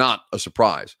player is not a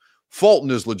surprise.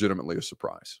 Fulton is legitimately a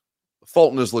surprise.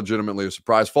 Fulton is legitimately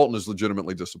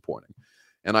disappointing.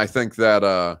 And I think that,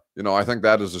 I think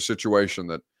that is a situation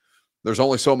that there's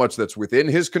only so much that's within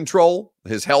his control.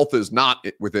 His health is not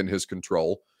within his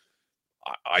control.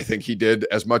 I think he did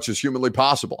as much as humanly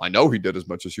possible. I know he did as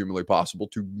much as humanly possible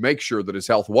to make sure that his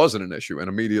health wasn't an issue. And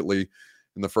immediately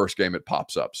in the first game, it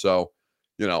pops up. So,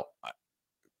 the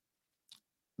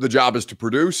job is to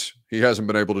produce. He hasn't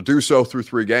been able to do so through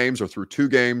 3 games or through 2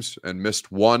 games and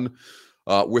missed 1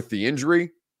 with the injury.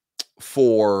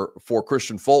 For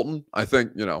Christian Fulton, I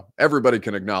think, everybody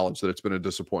can acknowledge that it's been a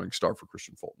disappointing start for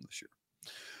Christian Fulton this year.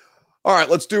 All right,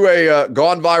 let's do a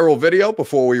gone viral video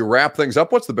before we wrap things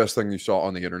up. What's the best thing you saw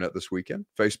on the internet this weekend?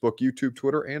 Facebook, YouTube,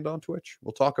 Twitter, and on Twitch.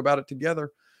 We'll talk about it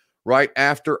together right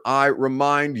after I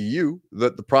remind you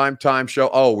that the Primetime show.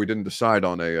 Oh, we didn't decide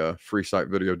on a free site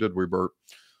video, did we, Bert?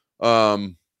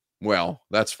 Well,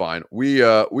 that's fine.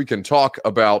 We can talk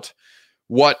about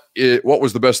what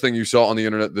was the best thing you saw on the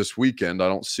internet this weekend? I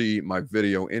don't see my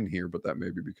video in here, but that may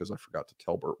be because I forgot to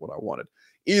tell Bert what I wanted.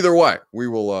 Either way, we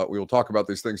will talk about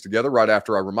these things together right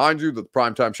after I remind you that the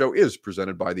Primetime Show is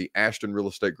presented by the Ashton Real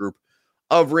Estate Group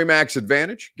of RE/MAX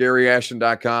Advantage.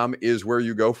 GaryAshton.com is where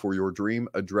you go for your dream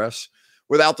address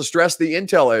without the stress. The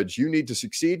intel edge you need to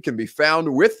succeed can be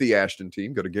found with the Ashton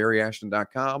team. Go to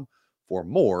GaryAshton.com for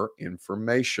more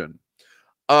information.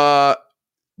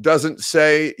 Doesn't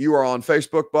say you are on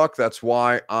Facebook, Buck. That's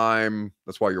why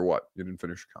you're what? You didn't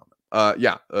finish your comment.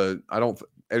 I don't.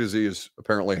 A to Z is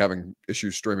apparently having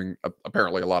issues streaming.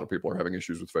 Apparently, a lot of people are having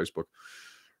issues with Facebook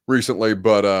recently.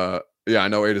 But I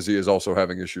know A to Z is also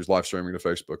having issues live streaming to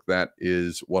Facebook. That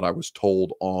is what I was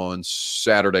told on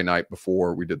Saturday night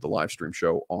before we did the live stream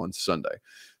show on Sunday.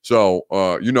 So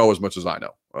as much as I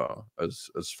know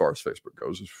as far as Facebook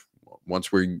goes.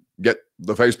 Once we get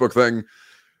the Facebook thing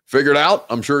figured out,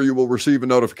 I'm sure you will receive a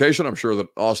notification. I'm sure that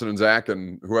Austin and Zach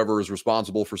and whoever is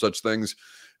responsible for such things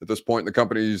at this point in the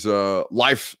company's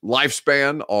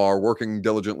lifespan are working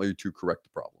diligently to correct the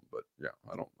problem. But yeah,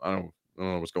 I don't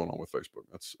know what's going on with Facebook.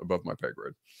 That's above my pay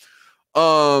grade.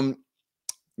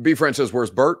 B Friend says,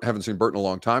 "Where's Bert? Haven't seen Bert in a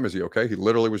long time. Is he okay?" He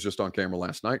literally was just on camera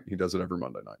last night. He does it every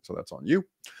Monday night, so that's on you.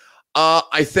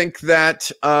 I think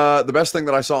that the best thing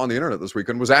that I saw on the internet this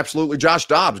weekend was absolutely Josh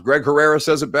Dobbs. Greg Herrera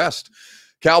says it best.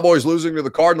 Cowboys losing to the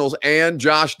Cardinals and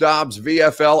Josh Dobbs,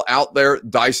 VFL, out there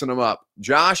dicing them up.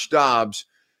 Josh Dobbs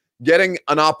getting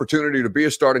an opportunity to be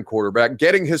a starting quarterback,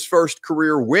 getting his first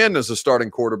career win as a starting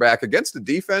quarterback against a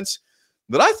defense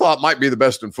that I thought might be the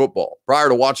best in football. Prior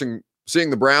to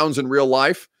seeing the Browns in real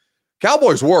life,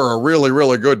 Cowboys were a really,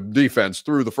 really good defense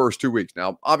through the first 2 weeks.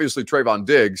 Now, obviously, Trayvon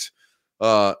Diggs,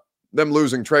 them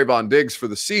losing Trayvon Diggs for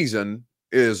the season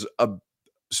is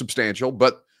substantial,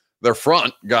 but their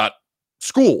front got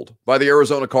schooled by the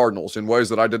Arizona Cardinals in ways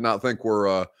that I did not think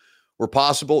were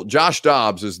possible. Josh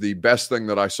Dobbs is the best thing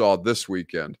that I saw this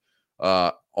weekend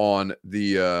from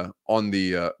the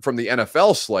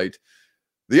NFL slate.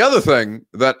 The other thing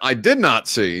that I did not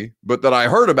see, but that I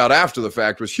heard about after the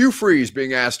fact, was Hugh Freeze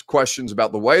being asked questions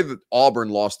about the way that Auburn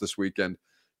lost this weekend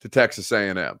to Texas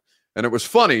A&M. And it was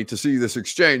funny to see this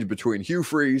exchange between Hugh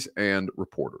Freeze and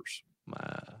reporters.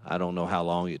 I don't know how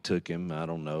long it took him. I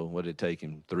don't know. What did it take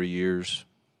him, 3 years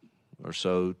or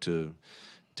so to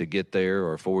get there,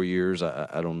 or 4 years?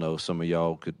 I don't know. Some of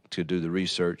y'all could do the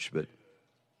research, but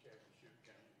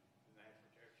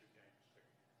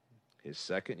his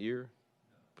second year?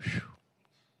 Whew.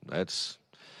 I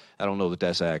don't know that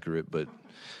that's accurate, but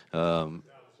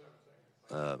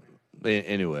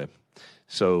anyway.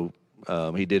 So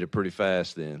he did it pretty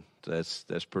fast then.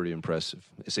 That's pretty impressive.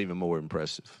 It's even more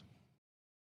impressive.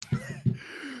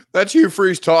 That's Hugh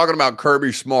Freeze talking about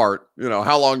Kirby Smart.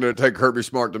 How long did it take Kirby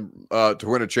Smart to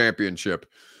win a championship?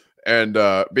 And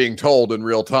being told in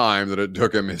real time that it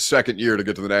took him his second year to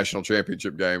get to the national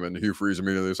championship game. And Hugh Freeze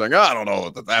immediately saying, I don't know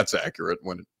that that's accurate,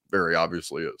 when it very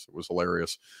obviously is. It was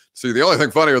hilarious. See, the only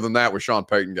thing funnier than that was Sean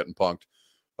Payton getting punked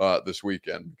this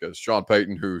weekend, because Sean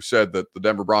Payton, who said that the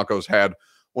Denver Broncos had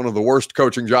one of the worst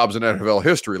coaching jobs in NFL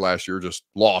history last year, just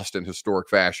lost in historic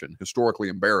fashion. Historically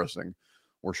embarrassing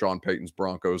were Sean Payton's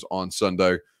Broncos on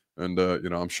Sunday. And,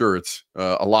 I'm sure it's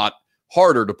a lot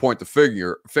harder to point the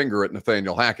finger at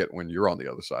Nathaniel Hackett when you're on the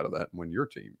other side of that, and when your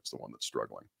team is the one that's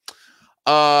struggling.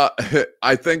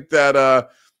 I think that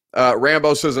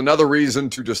Rambo says another reason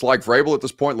to dislike Vrabel at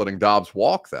this point, letting Dobbs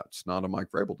walk. That's not a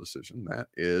Mike Vrabel decision. That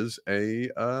is a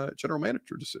general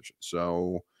manager decision.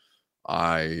 So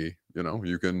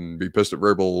you can be pissed at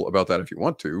Vrabel about that if you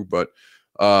want to, but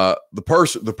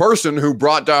the person who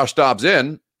brought Josh Dobbs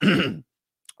in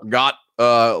got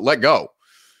let go.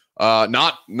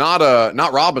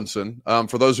 Not Robinson.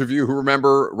 For those of you who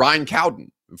remember Ryan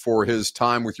Cowden for his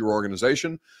time with your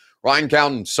organization, Ryan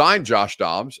Cowden signed Josh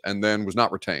Dobbs and then was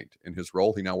not retained in his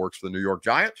role. He now works for the New York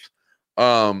Giants.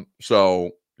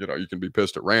 So you can be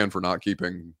pissed at Rand for not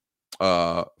keeping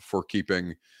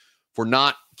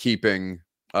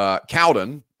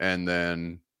Cowden and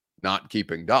then not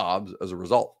keeping Dobbs as a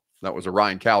result. That was a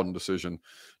Ryan Cowden decision,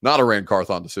 not a Rand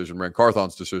Carthon decision. Rand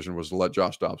Carthon's decision was to let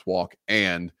Josh Dobbs walk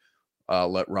and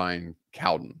let Ryan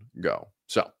Cowden go.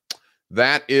 So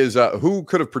that is who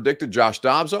could have predicted Josh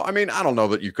Dobbs? I mean, I don't know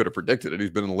that you could have predicted it.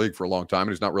 He's been in the league for a long time, and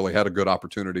he's not really had a good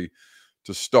opportunity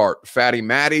to start. Fatty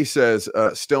Matty says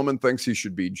Stillman thinks he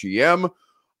should be GM.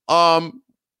 Well,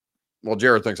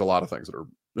 Jared thinks a lot of things that are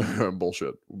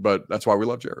bullshit, but that's why we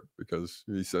love Jared, because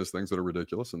he says things that are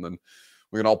ridiculous, and then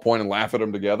we can all point and laugh at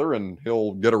him together, and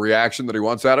he'll get a reaction that he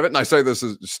wants out of it. And I say this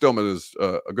is Stillman is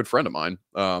a good friend of mine,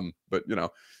 but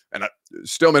And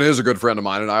Stillman is a good friend of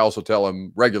mine, and I also tell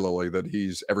him regularly that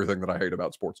he's everything that I hate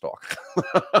about sports talk.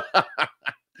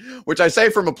 Which I say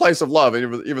from a place of love,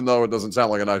 even though it doesn't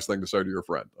sound like a nice thing to say to your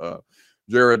friend.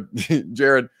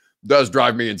 Jared does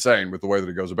drive me insane with the way that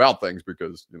he goes about things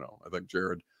because, I think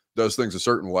Jared does things a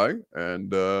certain way.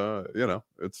 And,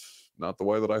 it's not the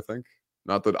way that I think.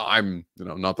 Not that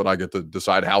not that I get to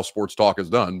decide how sports talk is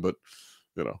done, but,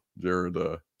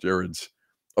 Jared's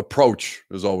approach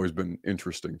has always been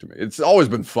interesting to me. It's always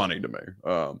been funny to me.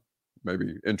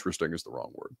 Maybe interesting is the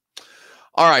wrong word.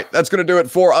 All right, that's going to do it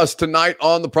for us tonight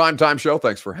on the Primetime Show.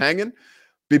 Thanks for hanging.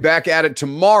 Be back at it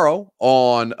tomorrow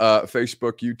on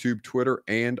Facebook, YouTube, Twitter,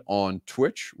 and on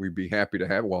Twitch. We'd be happy to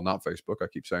have, well, not Facebook. I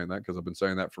keep saying that because I've been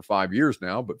saying that for 5 years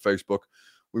now, but Facebook,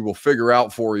 we will figure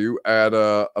out for you at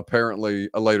apparently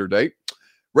a later date.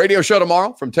 Radio show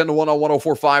tomorrow from 10 to 1 on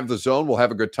 104.5 The Zone. We'll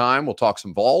have a good time. We'll talk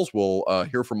some Vols. We'll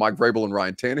hear from Mike Vrabel and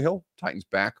Ryan Tannehill. Titans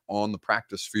back on the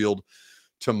practice field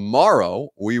tomorrow.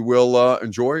 We will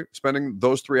enjoy spending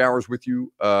those 3 hours with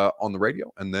you on the radio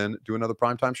and then do another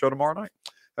primetime show tomorrow night.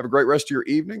 Have a great rest of your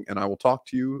evening, and I will talk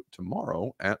to you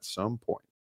tomorrow at some point.